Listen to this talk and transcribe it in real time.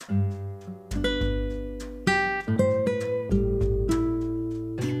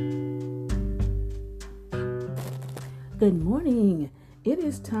Good morning. It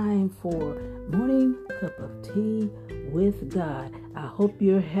is time for Morning Cup of Tea with God. I hope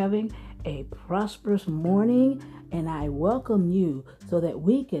you're having a prosperous morning, and I welcome you so that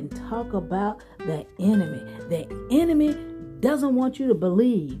we can talk about the enemy. The enemy doesn't want you to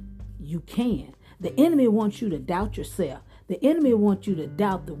believe you can. The enemy wants you to doubt yourself. The enemy wants you to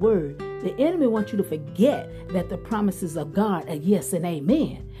doubt the word. The enemy wants you to forget that the promises of God are yes and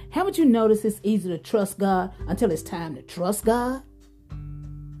amen. Haven't you noticed it's easy to trust God until it's time to trust God?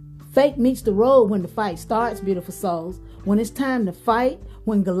 Faith meets the road when the fight starts, beautiful souls. When it's time to fight,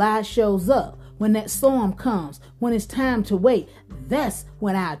 when Goliath shows up, when that storm comes, when it's time to wait, that's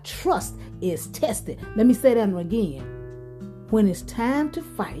when our trust is tested. Let me say that again. When it's time to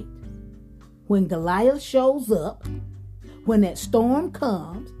fight, when Goliath shows up, when that storm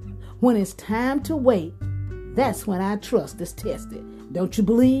comes, when it's time to wait, that's when our trust is tested. Don't you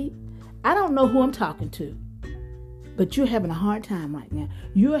believe? I don't know who I'm talking to, but you're having a hard time right now.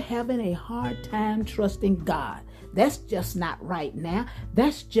 You're having a hard time trusting God. That's just not right now.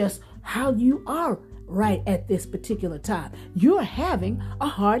 That's just how you are right at this particular time. You're having a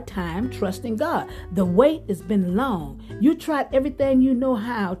hard time trusting God. The wait has been long. You tried everything you know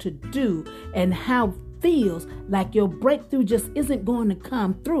how to do and how feels like your breakthrough just isn't going to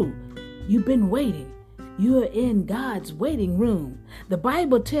come through. You've been waiting. You are in God's waiting room. The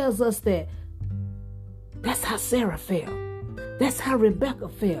Bible tells us that that's how Sarah felt. That's how Rebecca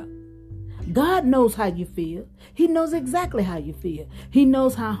felt. God knows how you feel. He knows exactly how you feel. He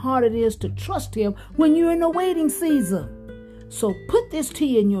knows how hard it is to trust Him when you're in a waiting season. So put this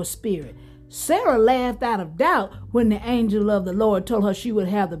tea in your spirit. Sarah laughed out of doubt when the angel of the Lord told her she would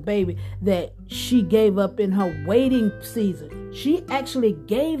have the baby that she gave up in her waiting season. She actually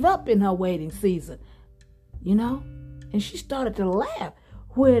gave up in her waiting season, and she started to laugh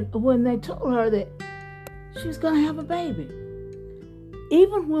when they told her that she was going to have a baby.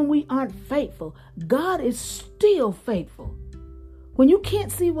 Even when we aren't faithful, God is still faithful. When you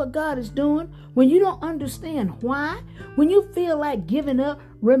can't see what God is doing, when you don't understand why, when you feel like giving up,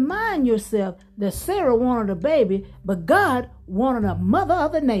 remind yourself that Sarah wanted a baby, but God wanted a mother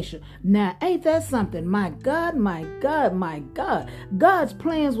of the nation. Now, ain't that something? My God, my God, my God. God's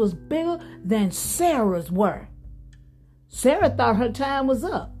plans was bigger than Sarah's were. Sarah thought her time was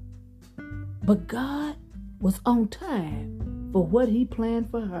up, but God was on time for what He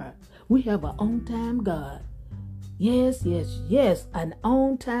planned for her. We have an on-time God. Yes, an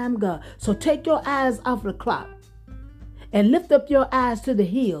on-time God. So take your eyes off the clock and lift up your eyes to the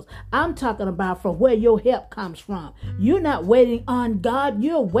hills. I'm talking about from where your help comes from. You're not waiting on God.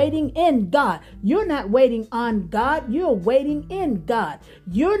 You're waiting in God. You're not waiting on God. You're waiting in God.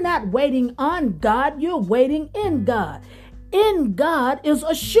 You're not waiting on God. You're waiting in God. In God is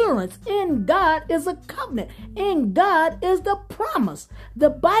assurance. In God is a covenant. In God is the promise. The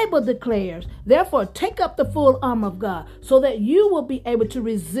Bible declares, therefore, take up the full armor of God so that you will be able to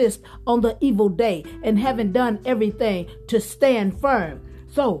resist on the evil day, and having done everything to stand firm.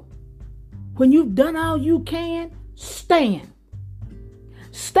 So, when you've done all you can, stand.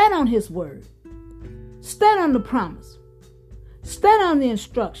 Stand on His word. Stand on the promise. Stand on the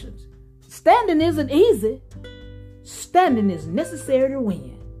instructions. Standing isn't easy. Standing is necessary to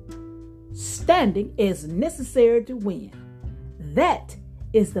win. Standing is necessary to win. That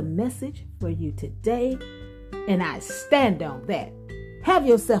is the message for you today, and I stand on that. Have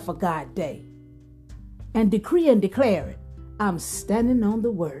yourself a God day and decree and declare it. I'm standing on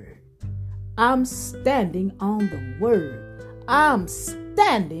the word. I'm standing on the word. I'm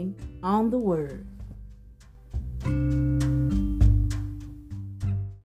standing on the word.